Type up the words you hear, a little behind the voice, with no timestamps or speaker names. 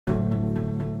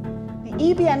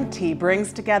EBMT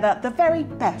brings together the very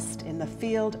best in the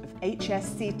field of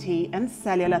HSCT and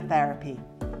cellular therapy.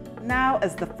 Now,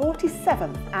 as the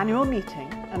 47th annual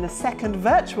meeting and the second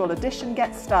virtual edition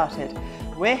gets started,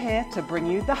 we're here to bring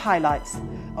you the highlights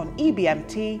on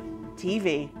EBMT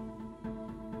TV.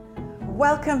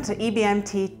 Welcome to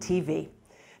EBMT TV.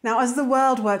 Now, as the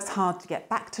world works hard to get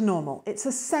back to normal, it's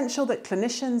essential that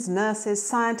clinicians, nurses,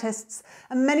 scientists,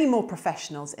 and many more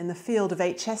professionals in the field of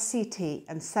HSCT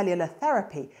and cellular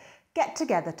therapy get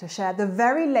together to share the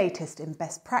very latest in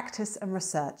best practice and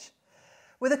research.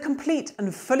 With a complete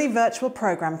and fully virtual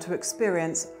programme to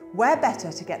experience, where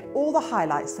better to get all the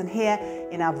highlights than here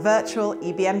in our virtual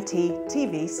EBMT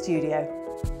TV studio.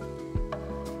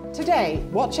 Today,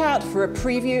 watch out for a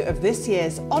preview of this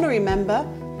year's Honorary Member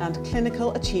and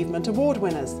Clinical Achievement Award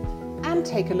winners, and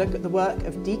take a look at the work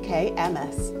of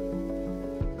DKMS.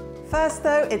 First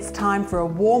though, it's time for a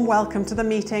warm welcome to the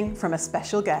meeting from a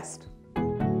special guest.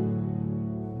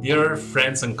 Dear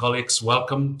friends and colleagues,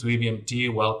 welcome to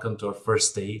EBMT, welcome to our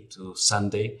first day, to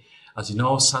Sunday. As you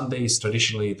know, Sunday is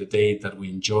traditionally the day that we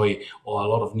enjoy a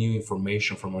lot of new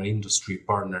information from our industry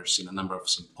partners in a number of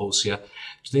symposia.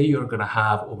 Today you're going to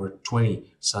have over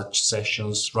 20 such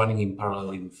sessions running in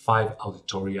parallel in 5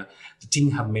 auditoria. The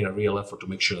team have made a real effort to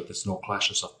make sure that there's no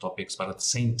clashes of topics, but at the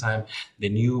same time, the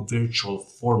new virtual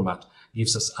format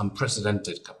gives us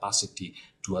unprecedented capacity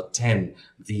to attend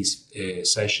these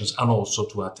sessions and also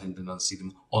to attend them and see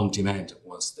them on demand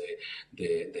once the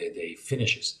day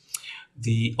finishes.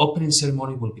 The opening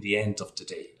ceremony will be the end of the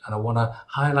day, and I want to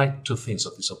highlight 2 things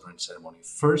of this opening ceremony.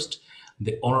 First,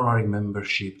 the honorary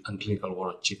membership and clinical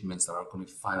award achievements that are going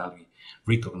to be finally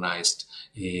recognized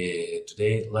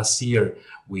today. Last year,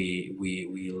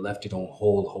 we left it on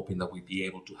hold, hoping that we'd be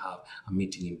able to have a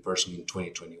meeting in person in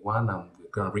 2021, and we're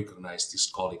going to recognize these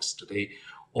colleagues today.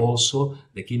 Also,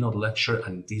 the keynote lecture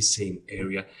in this same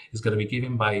area is going to be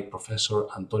given by Professor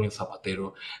Antonio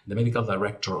Zapatero, the medical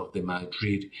director of the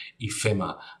Madrid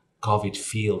IFEMA COVID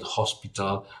Field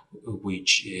Hospital,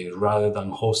 which rather than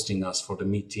hosting us for the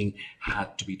meeting,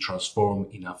 had to be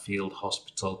transformed in a field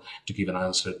hospital to give an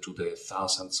answer to the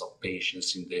thousands of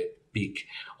patients in the peak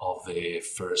of the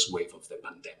first wave of the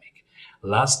pandemic.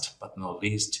 Last but not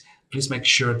least, please make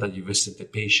sure that you visit the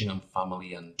Patient and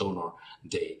Family and Donor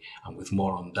Day. And with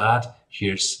more on that,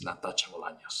 here's Natasha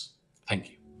Bolaños. Thank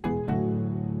you.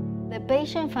 The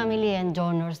Patient, Family and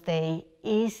Donors Day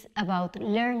is about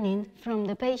learning from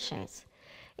the patients.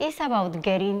 It's about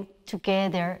getting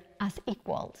together as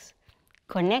equals,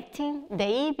 connecting the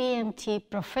EBMT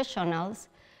professionals,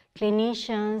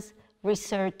 clinicians,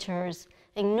 researchers,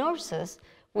 and nurses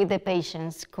with the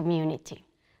patients' community.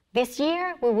 This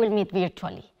year, we will meet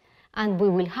virtually, and we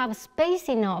will have space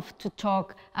enough to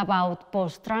talk about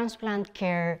post-transplant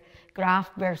care,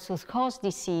 graft versus host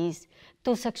disease,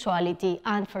 to sexuality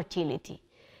and fertility.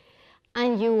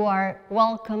 And you are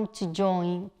welcome to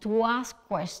join, to ask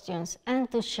questions,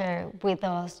 and to share with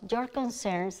us your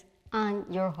concerns and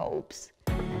your hopes.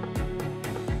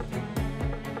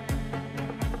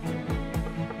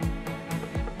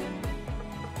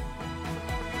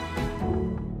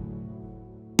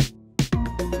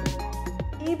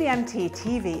 EBMT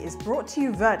TV is brought to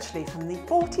you virtually from the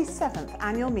 47th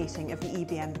annual meeting of the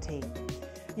EBMT.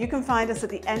 You can find us at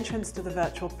the entrance to the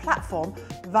virtual platform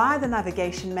via the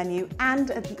navigation menu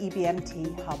and at the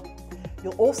EBMT hub.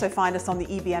 You'll also find us on the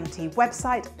EBMT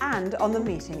website and on the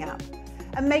meeting app.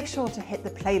 And make sure to hit the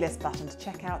playlist button to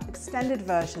check out extended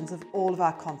versions of all of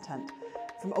our content,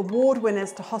 from award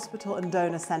winners to hospital and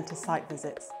donor centre site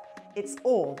visits. It's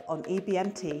all on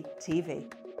EBMT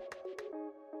TV.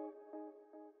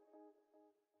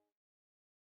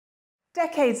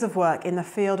 Decades of work in the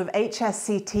field of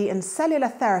HSCT and cellular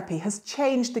therapy has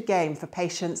changed the game for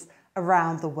patients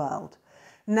around the world.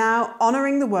 Now,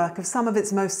 honouring the work of some of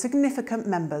its most significant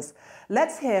members,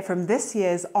 let's hear from this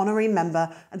year's Honorary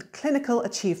Member and Clinical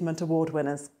Achievement Award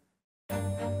winners.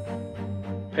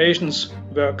 Patients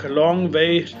work a long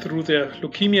way through their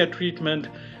leukemia treatment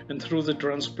and through the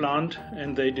transplant,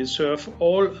 and they deserve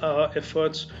all our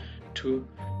efforts to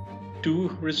do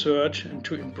research and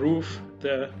to improve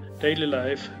their daily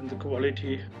life and the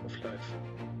quality of life.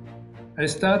 I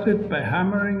started by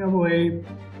hammering away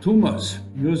tumors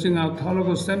using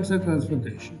autologous stem cell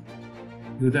transplantation.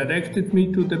 You directed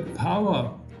me to the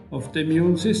power of the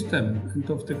immune system and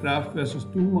of the graft versus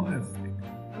tumor effect.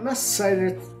 I must say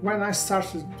that when I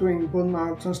started doing bone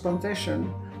marrow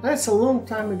transplantation, that's a long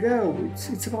time ago.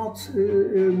 It's about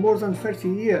more than 30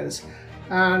 years.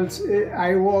 And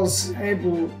I was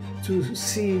able to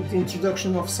see the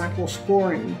introduction of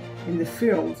cyclosporine in the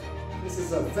field. This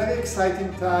is a very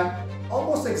exciting time.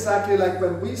 almost exactly like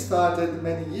when we started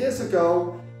many years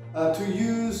ago to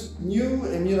use new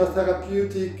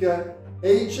immunotherapeutic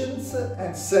agents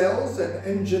and cells and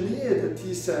engineer the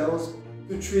T cells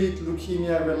to treat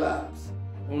leukemia relapse.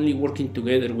 Only working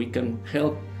together we can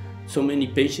help so many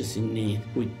patients in need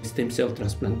with stem cell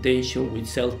transplantation, with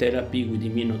cell therapy, with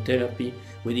immunotherapy,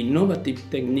 with innovative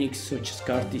techniques such as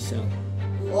CAR T cell.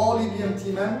 To all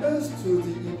EBMT members, to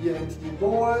the EBMT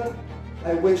board,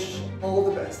 I wish all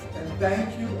the best and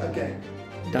thank you again.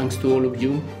 Thanks to all of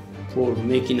you for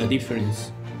making a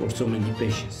difference for so many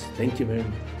patients. Thank you very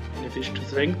much. I wish to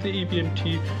thank the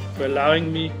EBMT for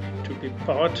allowing me to be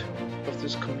part of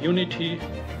this community.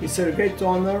 It's a great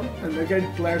honor and a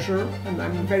great pleasure, and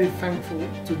I'm very thankful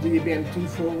to the EBMT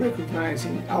for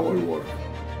recognizing our work.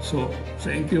 So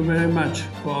thank you very much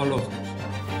for all of this.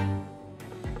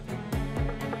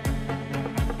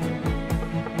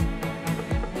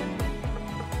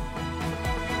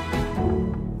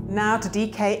 Now to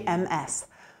DKMS.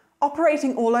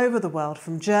 Operating all over the world,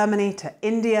 from Germany to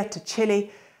India to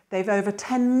Chile, they've over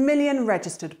 10 million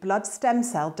registered blood stem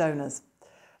cell donors.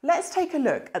 Let's take a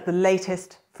look at the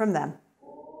latest from them.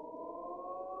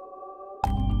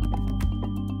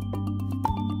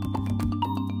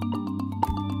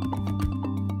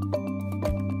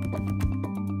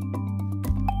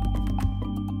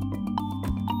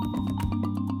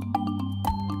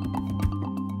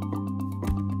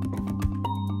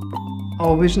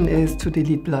 Our vision is to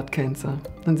delete blood cancer,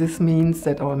 and this means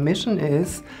that our mission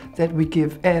is that we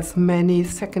give as many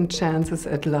second chances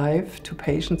at life to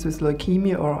patients with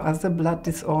leukemia or other blood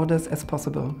disorders as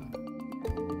possible.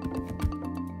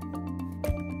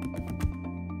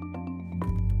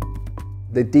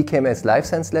 The DKMS Life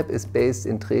Science Lab is based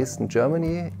in Dresden,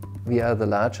 Germany. We are the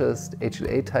largest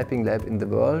HLA typing lab in the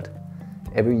world.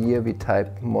 Every year we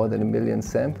type more than 1 million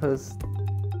samples.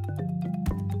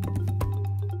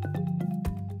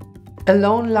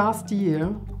 Alone last year,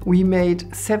 we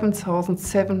made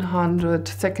 7,700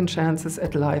 second chances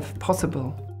at life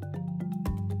possible.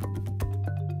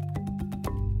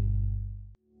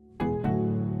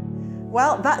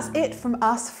 Well, that's it from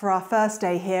us for our first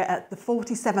day here at the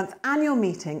 47th annual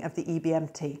meeting of the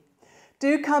EBMT.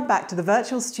 Do come back to the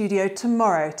virtual studio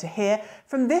tomorrow to hear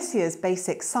from this year's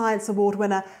Basic Science Award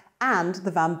winner and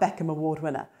the Van Beckham Award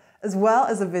winner, as well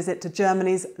as a visit to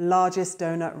Germany's largest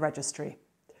donor registry.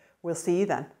 We'll see you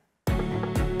then.